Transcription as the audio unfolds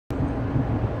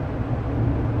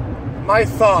my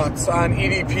thoughts on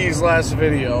EDP's last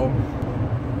video.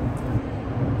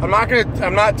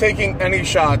 I'm not taking any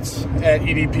shots at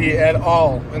EDP at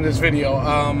all in this video.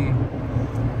 I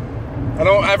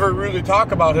don't ever really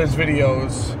talk about his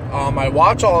videos. I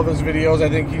watch all of his videos. I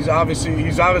think he's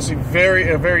obviously a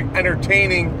very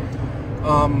entertaining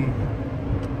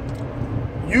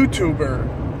YouTuber.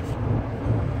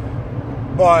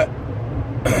 But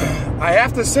I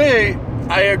have to say,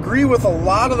 I agree with a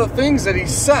lot of the things that he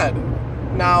said.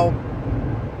 Now,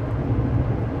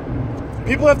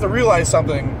 people have to realize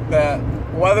something, that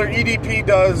whether EDP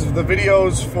does the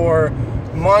videos for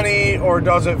money or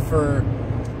does it for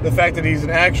the fact that he's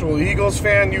an actual Eagles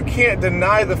fan, you can't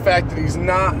deny the fact that he's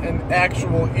not an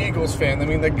actual Eagles fan. I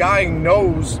mean, the guy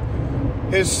knows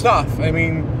his stuff. I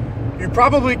mean, you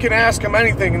probably can ask him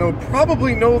anything and he'll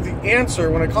probably know the answer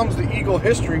when it comes to Eagle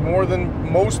history more than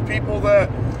most people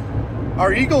that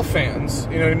are Eagle fans.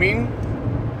 You know what I mean?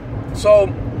 So,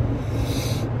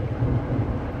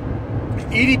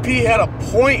 EDP had a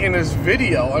point in his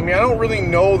video. I mean, I don't really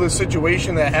know the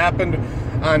situation that happened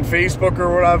on Facebook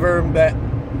or whatever, but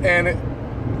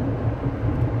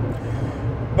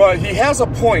he has a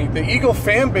point. The Eagle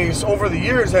fan base over the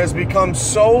years has become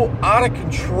so out of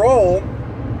control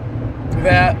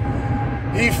that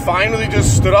he finally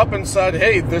just stood up and said,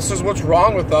 hey, this is what's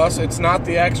wrong with us. It's not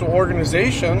the actual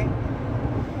organization.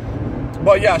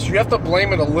 But yes, you have to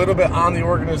blame it a little bit on the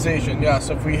organization.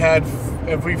 Yes, if we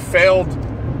failed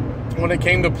when it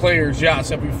came to players,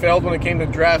 yes. If we failed when it came to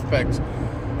draft picks,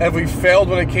 if we failed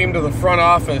when it came to the front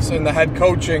office and the head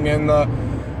coaching and the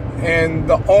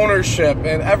ownership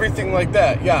and everything like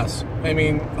that, yes. I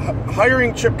mean,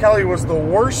 hiring Chip Kelly was the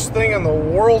worst thing in the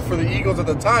world for the Eagles at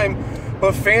the time,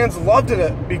 but fans loved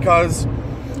it because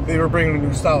they were bringing a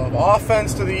new style of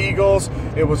offense to the Eagles.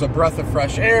 It was a breath of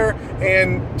fresh air,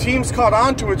 and teams caught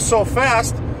on to it so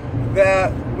fast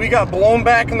that we got blown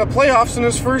back in the playoffs in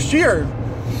his first year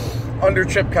under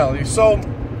Chip Kelly. So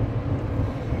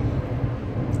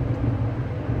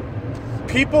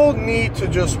people need to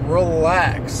just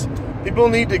relax. People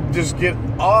need to just get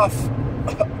off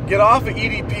of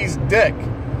EDP's dick.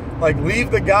 Like,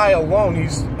 leave the guy alone.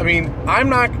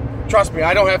 Trust me,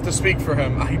 I don't have to speak for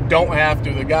him. I don't have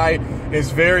to. The guy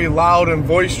is very loud and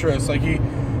boisterous. Like, he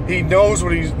knows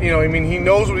what he's, he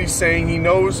knows what he's saying. He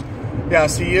knows,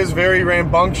 yes, he is very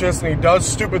rambunctious and he does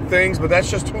stupid things, but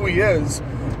that's just who he is.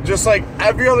 Just like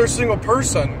every other single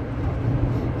person.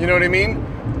 You know what I mean?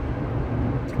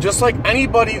 Just like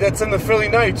anybody that's in the Philly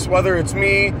Knights, whether it's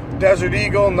me, Desert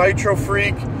Eagle, Nitro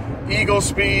Freak, Eagle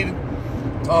Speed,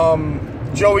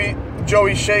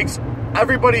 Joey Shakes.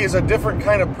 Everybody is a different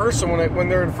kind of person when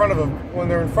they're in front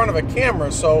of a camera.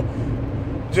 So,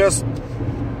 just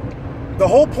the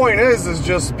whole point is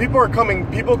just people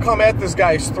come at this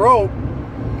guy's throat,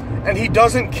 and he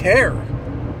doesn't care.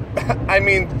 I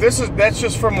mean, that's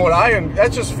just from what I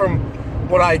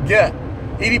get.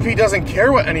 EDP doesn't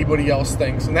care what anybody else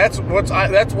thinks, and that's what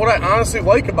I honestly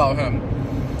like about him.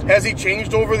 Has he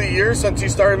changed over the years since he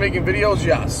started making videos?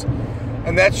 Yes,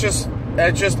 and that's just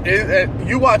it.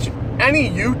 You watch any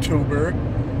YouTuber,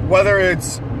 whether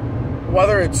it's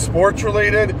sports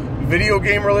related, video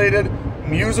game related,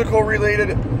 musical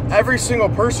related, every single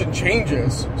person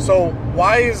changes. So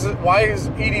why is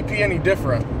EDP any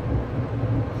different?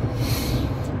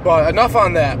 But enough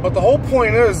on that. But the whole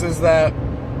point is that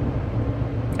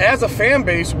as a fan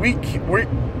base,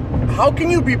 how can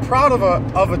you be proud of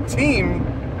a team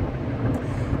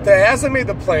that hasn't made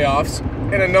the playoffs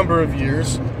in a number of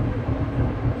years,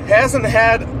 hasn't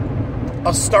had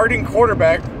a starting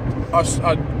quarterback, a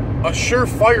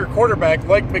surefire quarterback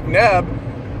like McNabb,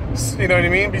 you know what I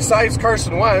mean, besides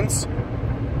Carson Wentz,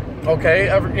 okay,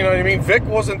 you know what I mean, Vic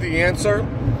wasn't the answer,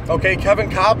 okay, Kevin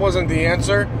Cobb wasn't the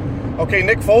answer, okay,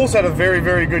 Nick Foles had a very,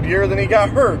 very good year, then he got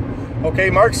hurt,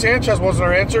 okay, Mark Sanchez wasn't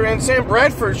our answer, and Sam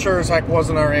Bradford sure as heck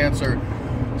wasn't our answer.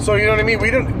 So, you know what I mean,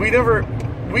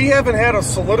 we haven't had a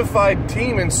solidified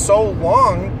team in so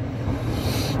long,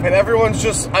 and everyone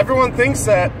thinks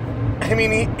that, I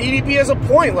mean, EDP has a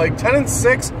point, like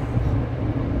 10-6,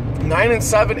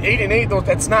 9-7, 8-8,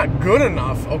 that's not good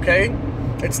enough, okay?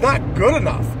 It's not good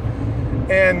enough.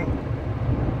 And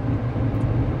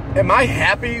am I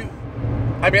happy?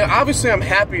 I mean, obviously I'm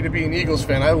happy to be an Eagles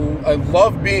fan. I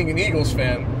love being an Eagles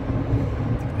fan.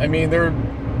 I mean,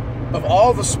 of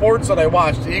all the sports that I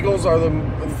watch,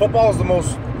 football is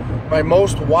my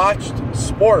most watched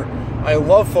sport. I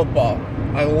love football.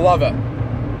 I love it.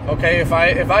 Okay, if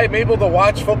I'm able to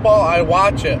watch football, I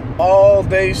watch it all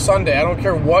day Sunday. I don't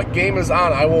care what game is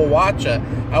on. I will watch it.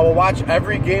 I will watch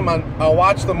every game I'll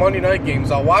watch the Monday night games.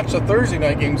 I'll watch the Thursday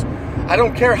night games. I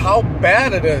don't care how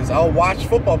bad it is. I'll watch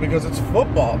football because it's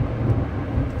football.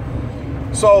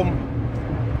 So,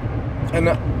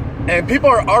 and people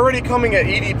are already coming at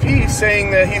EDP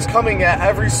saying that he's coming at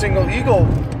every single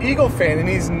Eagle fan, and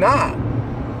he's not.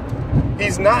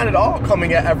 He's not at all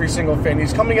coming at every single fan.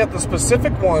 He's coming at the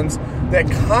specific ones that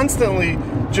constantly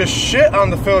just shit on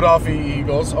the Philadelphia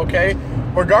Eagles, okay?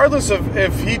 Regardless of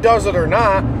if he does it or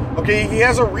not, okay, he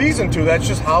has a reason to. That's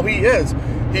just how he is.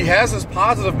 He has his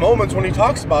positive moments when he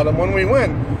talks about them when we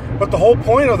win. But the whole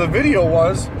point of the video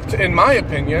was, in my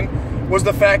opinion, was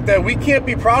the fact that we can't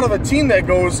be proud of a team that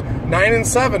goes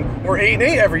 9-7 or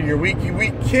 8-8 every year. We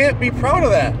can't be proud of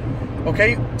that.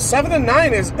 Okay,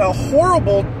 7-9 is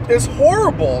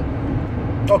horrible.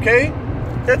 Okay,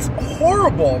 that's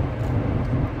horrible.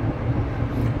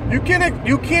 You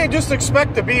can't just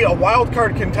expect to be a wild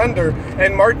card contender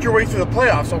and march your way through the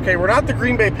playoffs. Okay, we're not the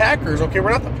Green Bay Packers. Okay, we're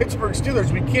not the Pittsburgh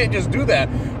Steelers. We can't just do that.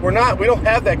 We don't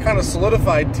have that kind of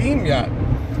solidified team yet.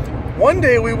 One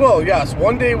day we will. Yes,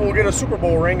 one day we'll get a Super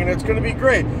Bowl ring and it's going to be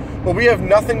great. But we have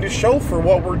nothing to show for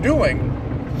what we're doing.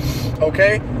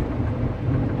 Okay.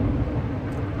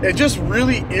 It just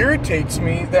really irritates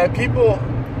me that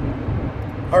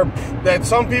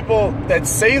some people that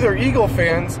say they're Eagle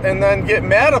fans and then get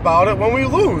mad about it when we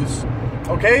lose.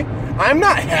 Okay? I'm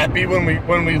not happy when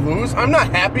we lose. I'm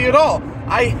not happy at all.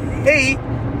 I hate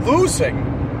losing.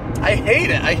 I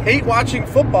hate it. I hate watching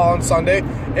football on Sunday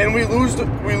and we lose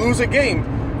a game.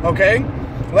 Okay?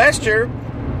 Last year,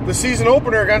 the season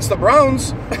opener against the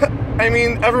Browns, I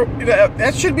mean,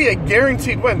 that should be a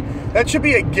guaranteed win. That should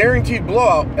be a guaranteed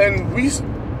blowout, and we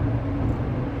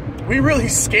really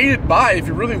skated by. If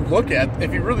you really looked at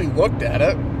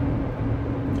it,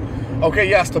 okay,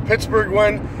 yes, the Pittsburgh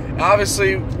win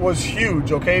obviously was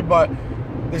huge. Okay, but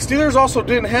the Steelers also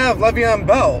didn't have Le'Veon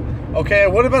Bell. Okay,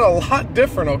 it would have been a lot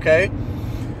different. Okay,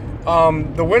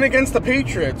 the win against the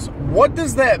Patriots. What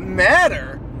does that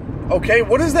matter? Okay,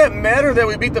 what does that matter that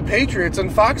we beat the Patriots in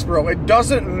Foxborough? It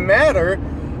doesn't matter.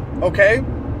 Okay.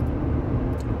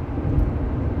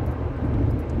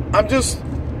 I'm just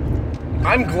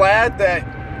glad that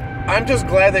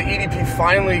EDP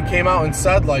finally came out and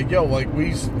said, like, yo, like,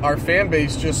 our fan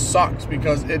base just sucks,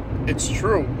 because it's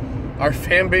true. Our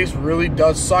fan base really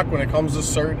does suck when it comes to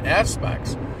certain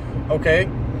aspects. Okay?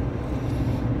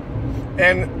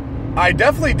 And I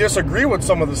definitely disagree with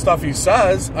some of the stuff he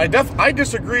says. I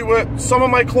disagree with some of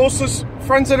my closest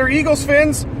friends that are Eagles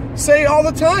fans say all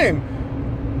the time.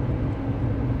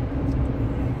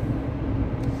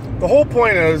 The whole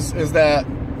point is that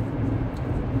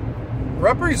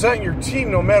represent your team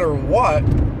no matter what,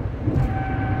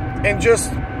 and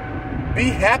just be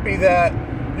happy that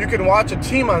you can watch a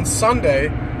team on Sunday,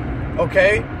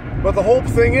 okay? But the whole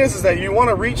thing is that you want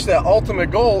to reach that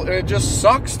ultimate goal, and it just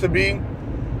sucks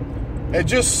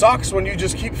when you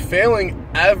just keep failing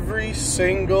every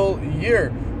single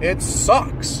year. It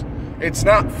sucks. It's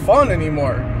not fun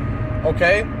anymore,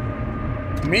 okay?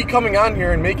 Me coming on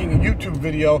here and making a YouTube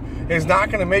video is not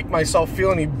going to make myself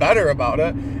feel any better about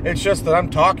it. It's just that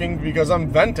I'm talking because I'm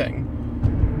venting.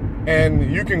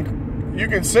 And you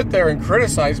can sit there and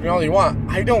criticize me all you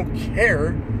want. I don't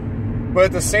care. But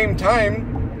at the same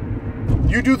time,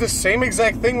 you do the same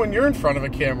exact thing when you're in front of a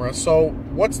camera. So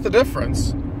what's the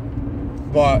difference?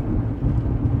 But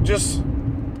just,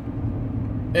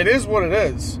 it is what it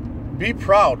is. Be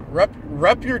proud.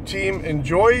 Rep your team.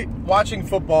 Enjoy watching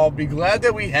football. Be glad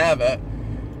that we have it.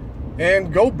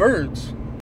 And go Birds.